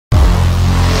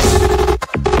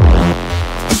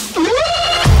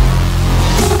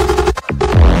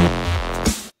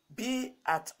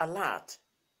at alert.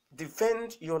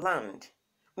 Defend your land.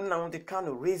 Nnamdi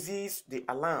Kanu raises the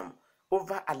alarm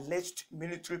over alleged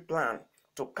military plan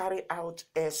to carry out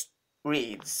air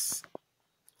raids.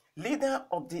 Leader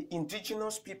of the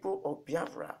indigenous people of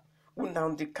Biafra,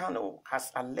 Nnamdi Kanu,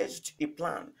 has alleged a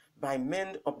plan by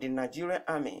men of the Nigerian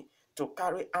army to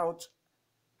carry out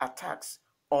attacks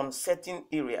on certain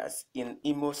areas in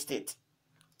Imo State.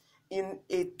 In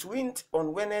a tweet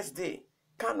on Wednesday,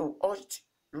 Kanu urged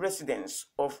residents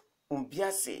of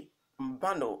Umbiase,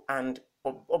 Mbano, and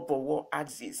Obowo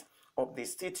axis of the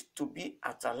state to be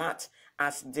at alert,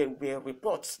 as there were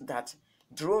reports that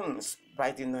drones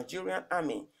by the Nigerian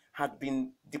army had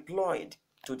been deployed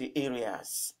to the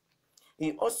areas.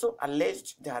 He also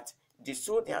alleged that the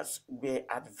soldiers were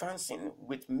advancing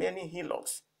with many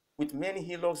Hilux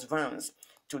vans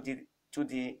to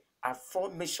the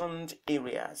aforementioned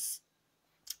areas.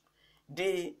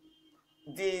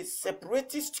 The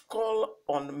separatists call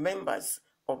on members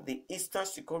of the Eastern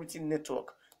Security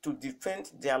Network to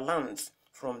defend their lands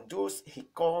from those he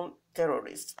called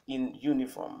terrorists in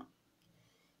uniform.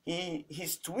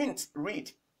 His tweet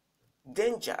read,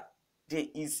 "Danger, there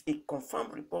is a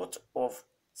confirmed report of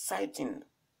sighting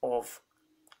of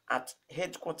at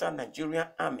headquarters Nigerian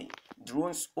Army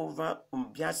drones over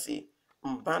Umbiase,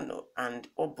 Mbano, and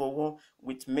Obowo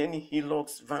with many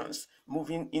Hilux vans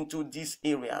moving into this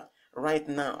area right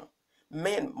now.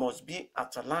 Men must be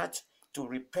at alert to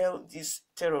repel these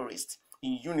terrorists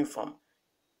in uniform.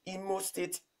 Imo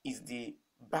State is the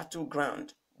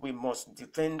battleground. We must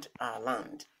defend our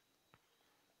land."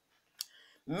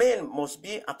 Men must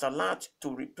be at alert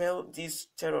to repel these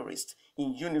terrorists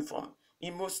in uniform.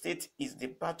 Imo State is the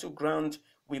battleground.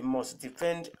 We must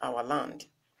defend our land.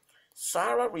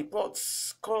 Sahara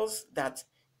reports calls that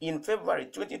in February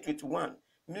 2021,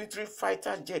 military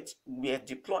fighter jets were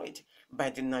deployed by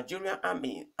the Nigerian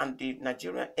Army and the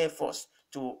Nigerian Air Force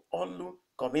to Olu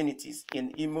communities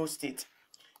in Imo State.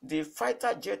 The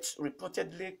fighter jets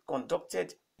reportedly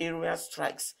conducted aerial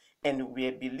strikes and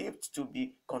were believed to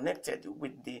be connected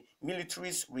with the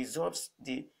military's reserves.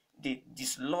 They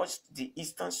dislodged the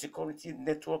Eastern Security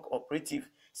Network operative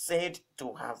said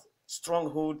to have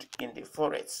stronghold in the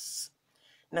forests.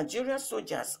 Nigerian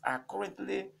soldiers are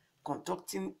currently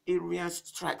conducting aerial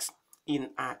strikes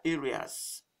in our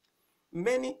areas.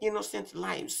 Many innocent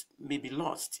lives may be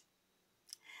lost.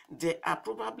 They are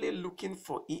probably looking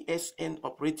for ESN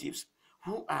operatives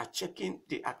who are checking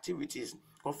the activities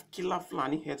of killer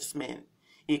Fulani headsmen,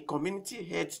 a community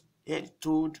head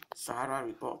told Sahara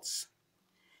reports.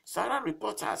 Sahara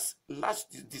reporters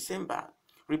last December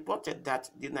reported that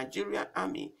the Nigerian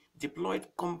Army deployed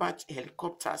combat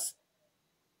helicopters,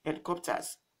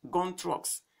 gun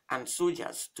trucks, and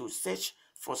soldiers to search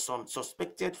for some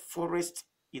suspected forests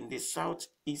in the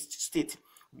southeast state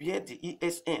where the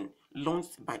ESN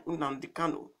launched by Nnamdi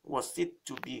Kanu was said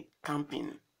to be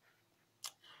camping.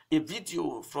 A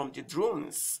video from the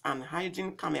drones and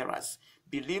hiding cameras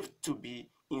believed to be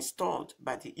installed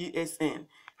by the ESN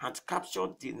had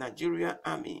captured the Nigerian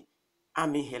Army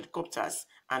helicopters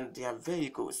and their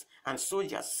vehicles and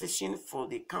soldiers searching for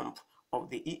the camp of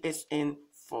the ESN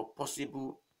for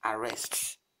possible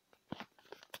arrests.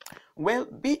 Well,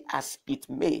 be as it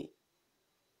may,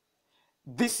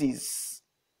 this is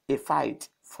a fight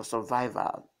for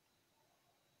survival.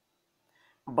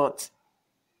 But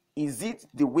is it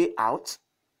the way out?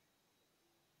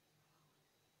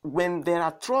 When there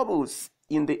are troubles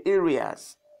in the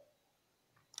areas,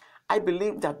 I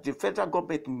believe that the federal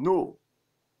government know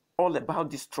all about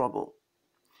this trouble.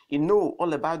 You know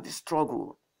all about this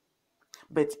struggle.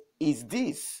 But is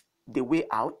this the way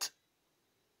out?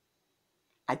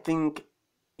 I think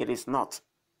it is not.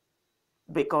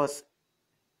 Because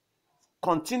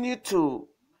continue to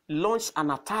launch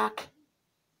an attack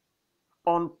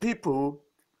on people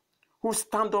who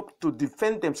stand up to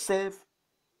defend themselves,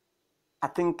 I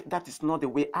think that is not the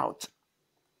way out.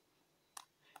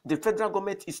 The federal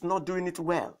government is not doing it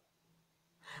well.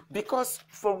 Because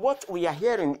from what we are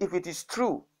hearing, if it is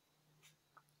true,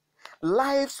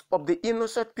 lives of the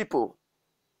innocent people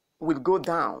will go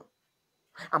down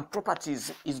and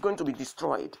properties is going to be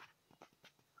destroyed.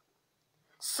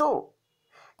 So,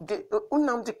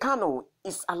 Nnamdi Kanu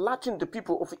is alerting the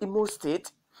people of Imo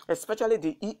State, especially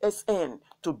the ESN,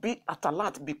 to be at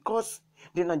alert because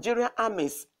the Nigerian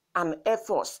armies and Air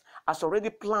Force has already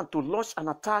planned to launch an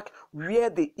attack where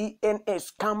the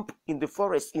ENS camp in the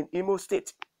forest in Imo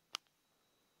State.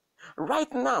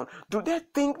 Right now, do they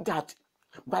think that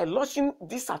by launching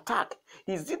this attack,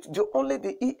 is it only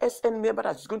the ESN member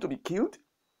that is going to be killed?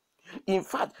 In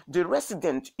fact, the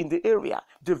residents in the area,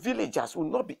 the villagers, will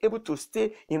not be able to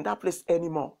stay in that place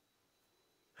anymore.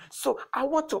 So I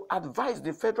want to advise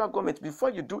the federal government, before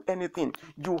you do anything,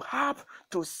 you have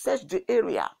to search the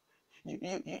area.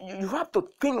 You have to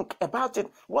think about it,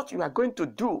 what you are going to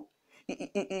do.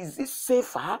 Is it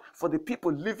safer for the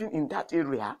people living in that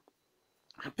area?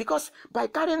 Because by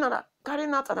carrying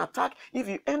out an attack, if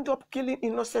you end up killing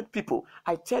innocent people,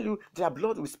 I tell you, their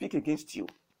blood will speak against you.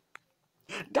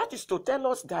 That is to tell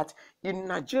us that in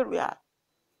Nigeria,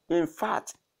 in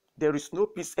fact, there is no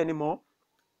peace anymore.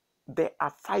 They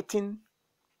are fighting.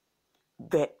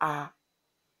 There are,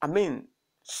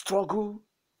 struggle.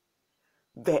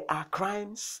 There are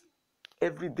crimes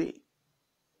every day.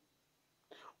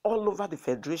 All over the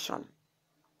Federation,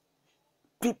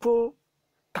 people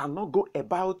cannot go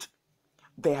about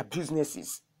their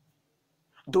businesses.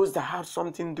 Those that have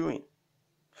something doing.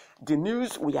 The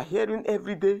news we are hearing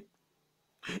every day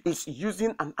is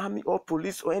using an army or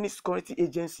police or any security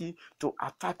agency to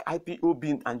attack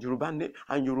IPOB and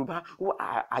Yoruba who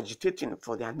are agitating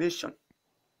for their nation.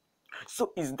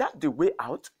 So is that the way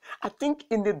out? I think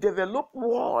in the developed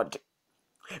world,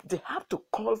 they have to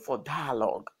call for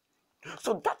dialogue.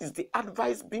 So that is the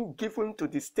advice being given to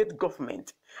the state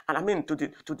government, and to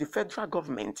the federal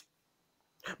government.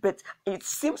 But it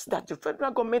seems that the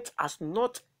federal government has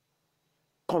not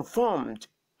conformed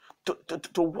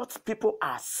to what people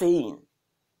are saying.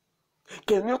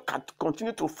 Can you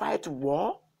continue to fight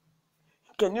war?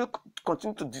 Can you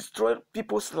continue to destroy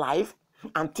people's life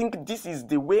and think this is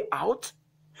the way out?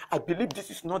 I believe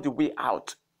this is not the way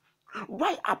out.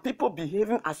 Why are people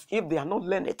behaving as if they are not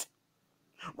learned?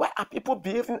 Why are people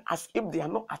behaving as if they are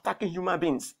not attacking human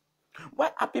beings?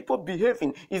 Why are people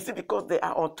behaving? Is it because they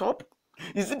are on top?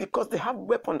 Is it because they have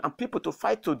weapons and people to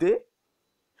fight today?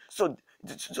 So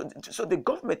the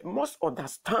government must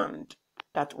understand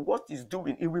that what it's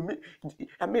doing,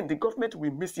 the government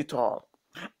will miss it all.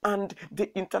 And the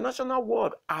international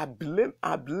world are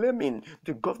blaming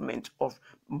the government of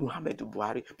Muhammadu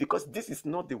Buhari because this is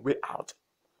not the way out.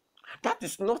 That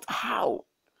is not how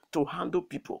to handle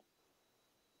people.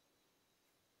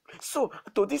 So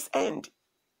to this end,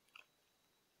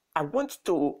 I want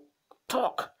to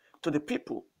talk to the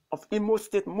people of Imo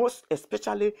State, most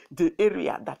especially the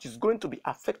area that is going to be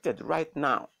affected right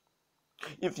now.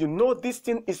 If you know this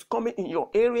thing is coming in your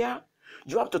area,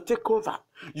 you have to take over.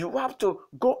 You have to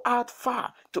go out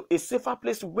far to a safer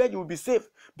place where you will be safe,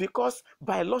 because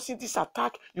by launching this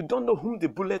attack, you don't know whom the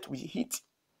bullet will hit.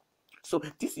 So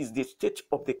this is the state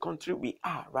of the country we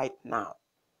are right now.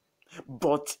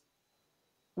 But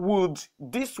would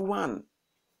this one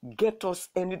get us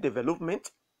any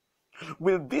development?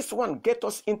 Will this one get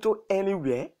us into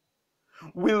anywhere?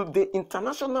 Will the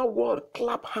international world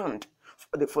clap hand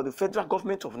for the federal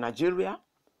government of Nigeria?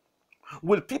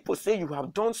 Will people say you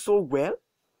have done so well?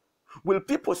 Will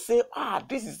people say,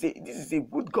 this is a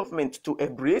good government to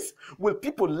embrace? Will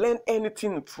people learn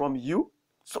anything from you?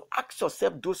 So ask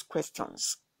yourself those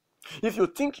questions. If you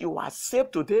think you are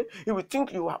safe today, if you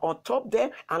think you are on top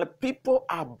there and people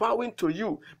are bowing to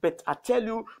you, but I tell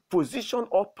you, position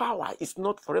or power is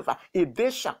not forever. A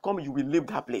day shall come, you will leave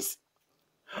that place.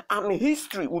 And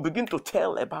history will begin to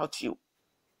tell about you.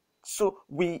 So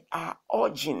we are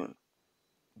urging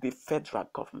the federal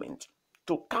government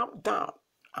to calm down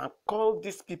and call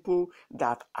these people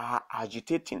that are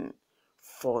agitating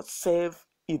for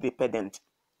self-independence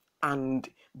and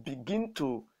begin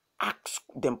to ask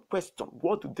them questions.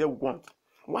 What do they want?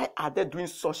 Why are they doing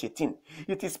such a thing?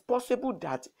 It is possible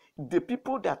that the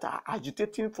people that are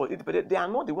agitating for independence, they are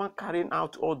not the one carrying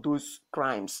out all those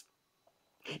crimes.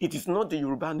 It is not the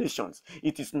Yoruba nations.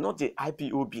 It is not the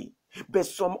IPOB. But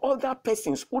some other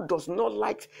persons who does not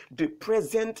like the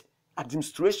present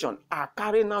administration are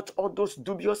carrying out all those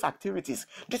dubious activities.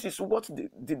 This is what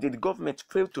the government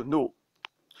failed to know.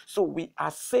 So we are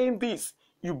saying this.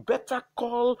 You better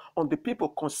call on the people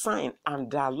concerned and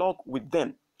dialogue with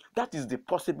them. That is the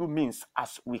possible means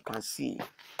as we can see.